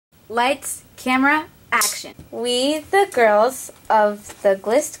Lights, camera, action. We, the girls of the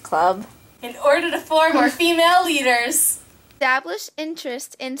GLIST Club, in order to form our female leaders, establish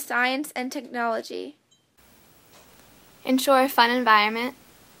interest in science and technology, ensure a fun environment,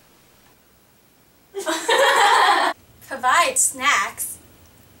 provide snacks,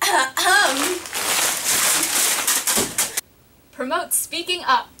 promote speaking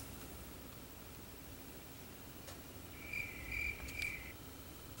up,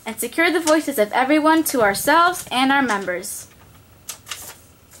 and secure the voices of everyone to ourselves and our members.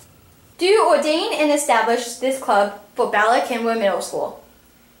 Do ordain and establish this club for Bala Kenwood Middle School.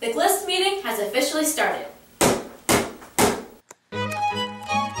 The GLIST meeting has officially started.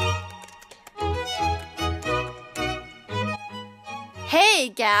 Hey,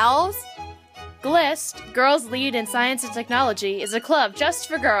 gals! GLIST, Girls Lead in Science and Technology, is a club just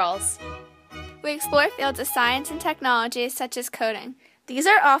for girls. we explore fields of science and technology such as coding. These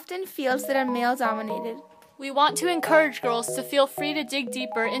are often fields that are male-dominated. We want to encourage girls to feel free to dig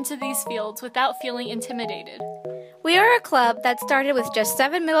deeper into these fields without feeling intimidated. We are a club that started with just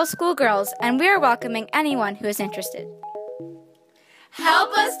 7 middle school girls, and we are welcoming anyone who is interested.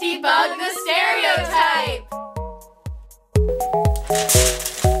 help us debug the stereotype!